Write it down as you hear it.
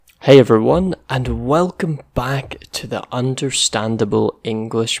Hey everyone, and welcome back to the Understandable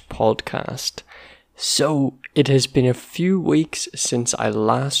English podcast. So, it has been a few weeks since I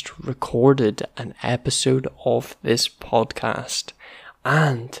last recorded an episode of this podcast,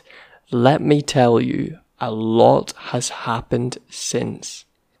 and let me tell you, a lot has happened since.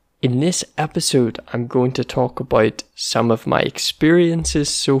 In this episode, I'm going to talk about some of my experiences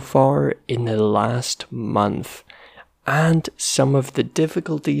so far in the last month, and some of the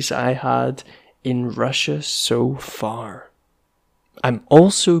difficulties I had in Russia so far. I'm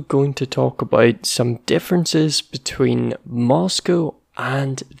also going to talk about some differences between Moscow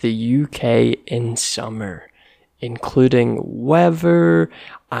and the UK in summer, including weather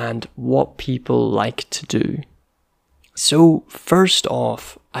and what people like to do. So first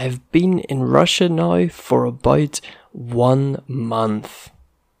off, I've been in Russia now for about 1 month.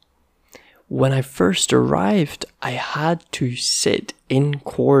 When I first arrived, I had to sit in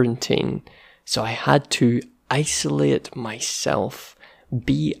quarantine, so I had to isolate myself,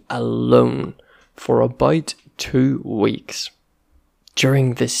 be alone for about 2 weeks.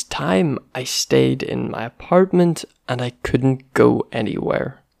 During this time, I stayed in my apartment and I couldn't go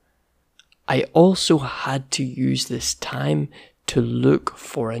anywhere. I also had to use this time to look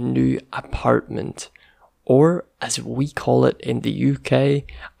for a new apartment, or as we call it in the UK,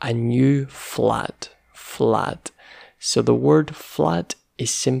 a new flat. So the word flat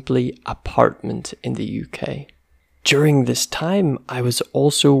is simply apartment in the UK. During this time, I was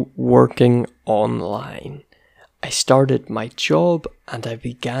also working online. I started my job and I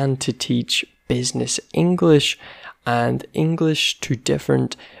began to teach business English and English to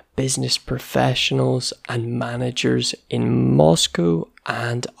different business professionals and managers in Moscow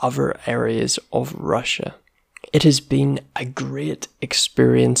and other areas of Russia. It has been a great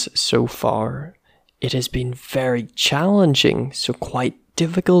experience so far. It has been very challenging, so quite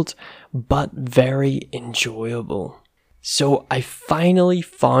difficult, but very enjoyable. So I finally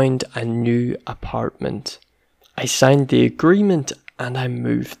found a new apartment. I signed the agreement and I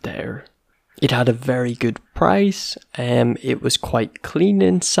moved there. It had a very good price, it was quite clean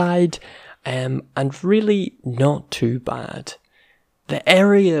inside, and really not too bad. The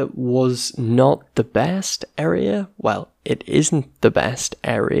area was not the best area. Well, it isn't the best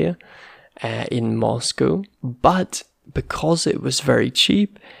area in Moscow, but because it was very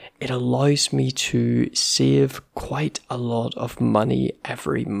cheap, it allows me to save quite a lot of money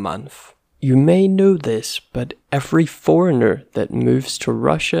every month. You may know this, but every foreigner that moves to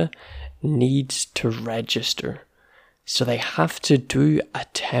Russia needs to register. So they have to do a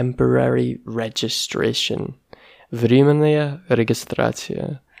temporary registration. Временная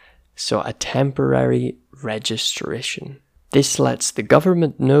регистрация. So a temporary registration. This lets the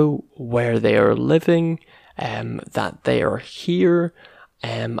government know where they are living, that they are here,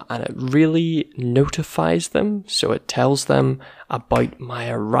 and it really notifies them, so it tells them about my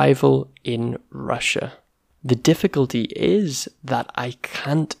arrival in Russia. The difficulty is that I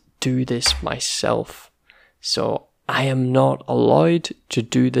can't do this myself, so I am not allowed to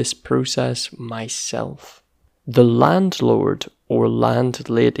do this process myself. The landlord or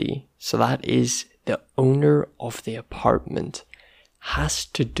landlady, so that is the owner of the apartment, has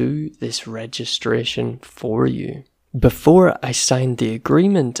to do this registration for you. Before I signed the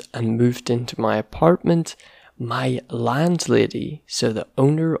agreement and moved into my apartment, my landlady, so the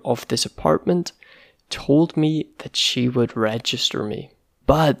owner of this apartment, told me that she would register me.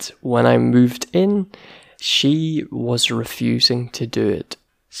 But when I moved in, she was refusing to do it.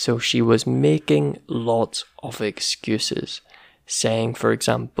 So she was making lots of excuses, saying, for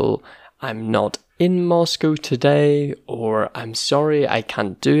example, I'm not in Moscow today, or I'm sorry, I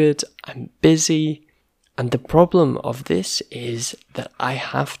can't do it, I'm busy. And the problem of this is that I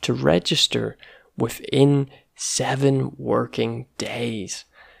have to register within 7 working days.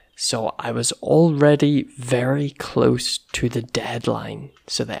 So I was already very close to the deadline,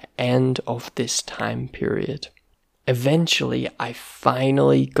 so the end of this time period. Eventually, I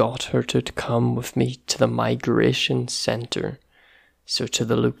finally got her to come with me to the migration center, so to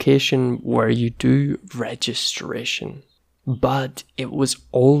the location where you do registration. But it was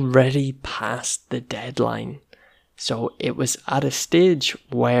already past the deadline, so it was at a stage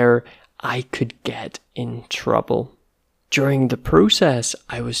where I could get in trouble. During the process,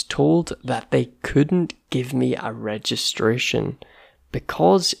 I was told that they couldn't give me a registration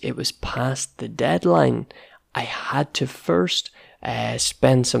because it was past the deadline. I had to first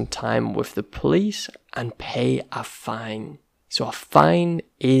spend some time with the police and pay a fine. So a fine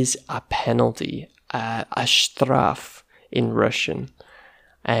is a penalty, a shtraf in Russian,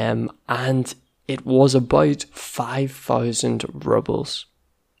 and it was about 5,000 rubles.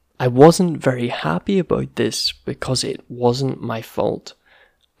 I wasn't very happy about this because it wasn't my fault.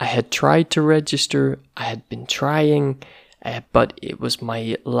 I had tried to register, I had been trying, but it was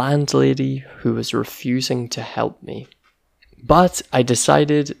my landlady who was refusing to help me. But I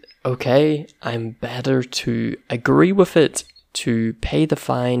decided, okay, I'm better to agree with it, to pay the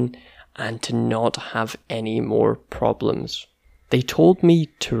fine, and to not have any more problems. They told me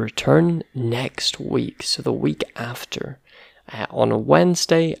to return next week, so the week after, on a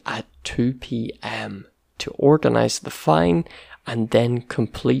Wednesday at 2 p.m. to organise the fine and then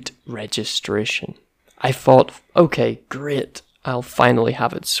complete registration. I thought, okay, great, I'll finally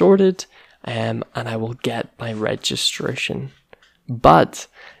have it sorted, and I will get my registration. But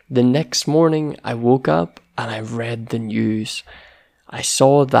the next morning I woke up and I read the news. I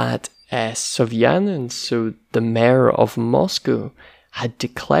saw that Sobyanin, so the mayor of Moscow, had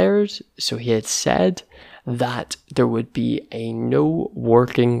declared, so he had said, that there would be a no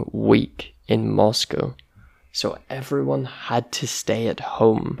working week in Moscow. So everyone had to stay at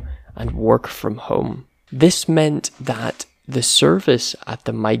home and work from home. This meant that the service at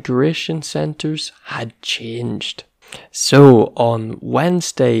the migration centers had changed. So on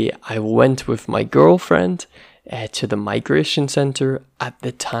Wednesday, I went with my girlfriend to the migration center at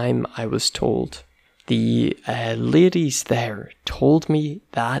the time I was told. The ladies there told me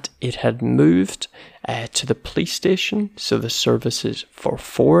that it had moved to the police station, so the services for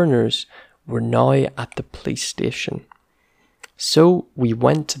foreigners were now at the police station. So we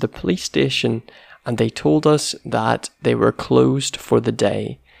went to the police station and they told us that they were closed for the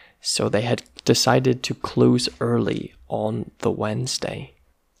day, so they had decided to close early on the Wednesday.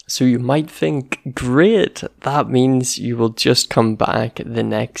 So you might think, great, that means you will just come back the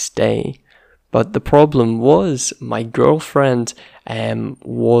next day. But the problem was my girlfriend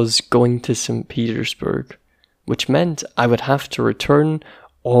was going to St. Petersburg, which meant I would have to return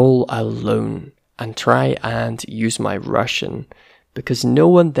all alone and try and use my Russian because no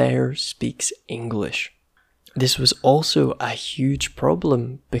one there speaks English. This was also a huge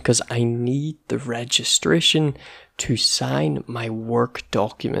problem because I need the registration to sign my work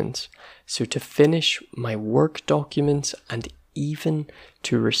documents. So to finish my work documents and even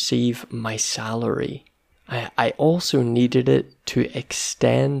to receive my salary. I also needed it to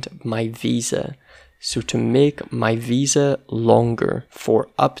extend my visa. So to make my visa longer for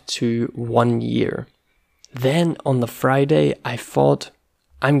up to 1 year. Then on the Friday, I thought,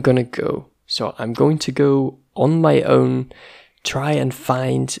 I'm gonna go. So I'm going to go on my own, try and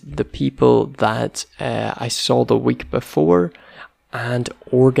find the people that I saw the week before and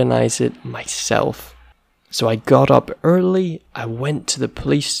organize it myself. So I got up early, I went to the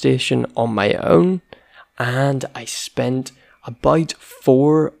police station on my own, and I spent about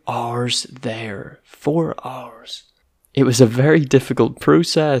 4 hours there. 4 hours. It was a very difficult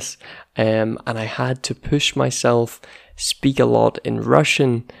process, and I had to push myself, speak a lot in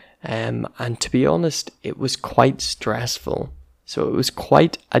Russian, and to be honest, it was quite stressful. So it was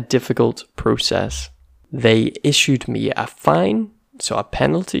quite a difficult process. They issued me a fine, so a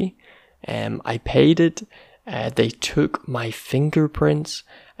penalty. I paid it. They took my fingerprints,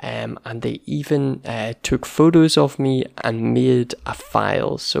 and they even took photos of me and made a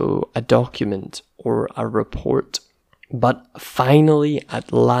file, so a document or a report. But finally,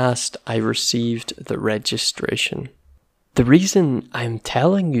 at last, I received the registration. The reason I'm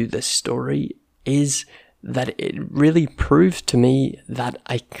telling you this story is that it really proved to me that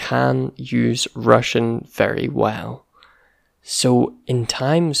I can use Russian very well. So in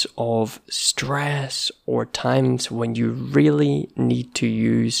times of stress or times when you really need to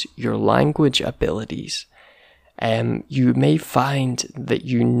use your language abilities, you may find that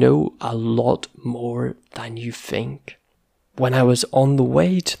you know a lot more than you think. When I was on the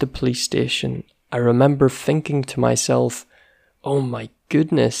way to the police station, I remember thinking to myself, oh my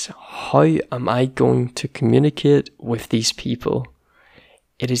goodness, how am I going to communicate with these people?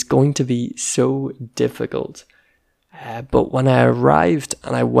 It is going to be so difficult. But when I arrived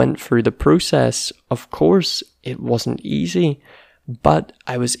and I went through the process, of course, it wasn't easy, but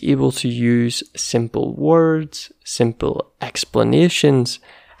I was able to use simple words, simple explanations,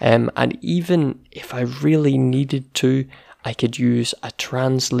 and even if I really needed to, I could use a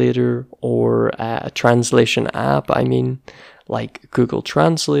translator or a translation app, like Google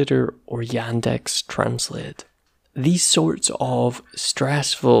Translator or Yandex Translate. These sorts of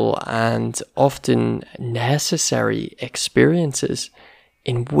stressful and often necessary experiences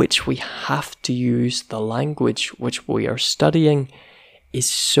in which we have to use the language which we are studying is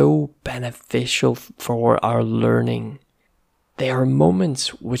so beneficial for our learning. They are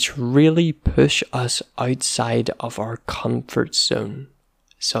moments which really push us outside of our comfort zone.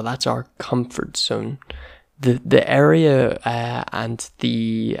 So that's our comfort zone. The area and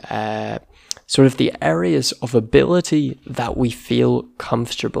the sort of the areas of ability that we feel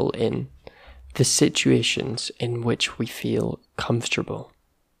comfortable in. The situations in which we feel comfortable.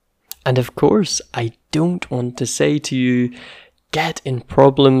 And of course, I don't want to say to you, get in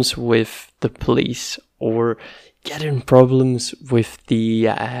problems with the police or get in problems with the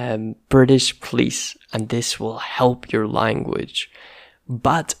British police and this will help your language.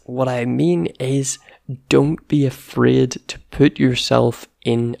 But what I mean is, don't be afraid to put yourself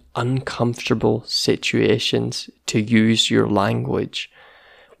in uncomfortable situations to use your language.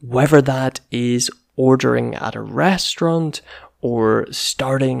 Whether that is ordering at a restaurant or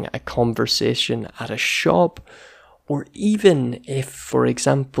starting a conversation at a shop, or even if, for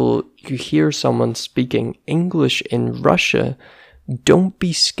example, you hear someone speaking English in Russia, don't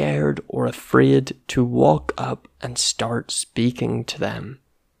be scared or afraid to walk up and start speaking to them.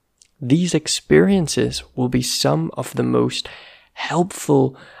 These experiences will be some of the most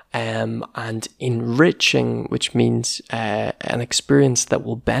helpful and enriching, which means an experience that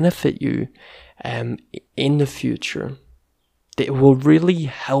will benefit you in the future. It will really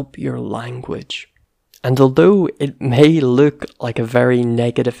help your language. And although it may look like a very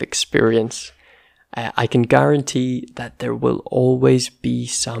negative experience, I can guarantee that there will always be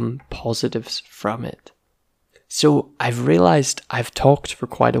some positives from it. So I've realized I've talked for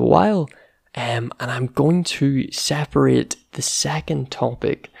quite a while, and I'm going to separate the second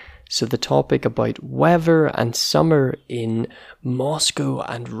topic, so the topic about weather and summer in Moscow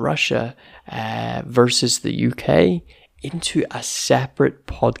and Russia versus the UK, into a separate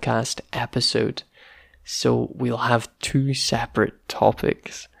podcast episode. So we'll have two separate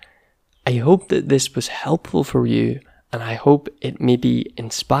topics. I hope that this was helpful for you, and I hope it maybe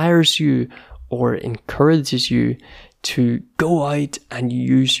inspires you or encourages you to go out and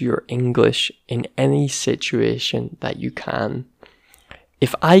use your English in any situation that you can.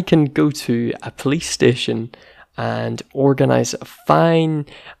 If I can go to a police station and organize a fine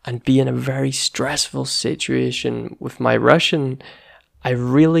and be in a very stressful situation with my Russian, I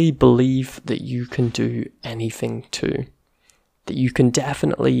really believe that you can do anything too. That you can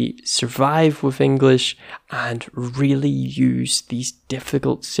definitely survive with English and really use these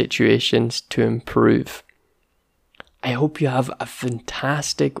difficult situations to improve. I hope you have a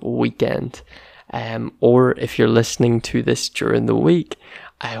fantastic weekend. Or if you're listening to this during the week,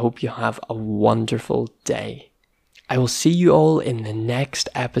 I hope you have a wonderful day. I will see you all in the next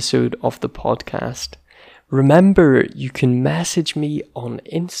episode of the podcast. Remember, you can message me on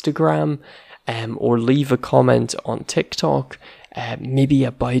Instagram or leave a comment on TikTok, maybe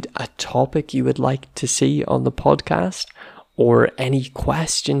about a topic you would like to see on the podcast or any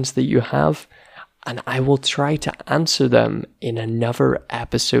questions that you have, and I will try to answer them in another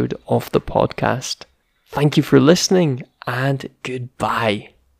episode of the podcast. Thank you for listening, and goodbye.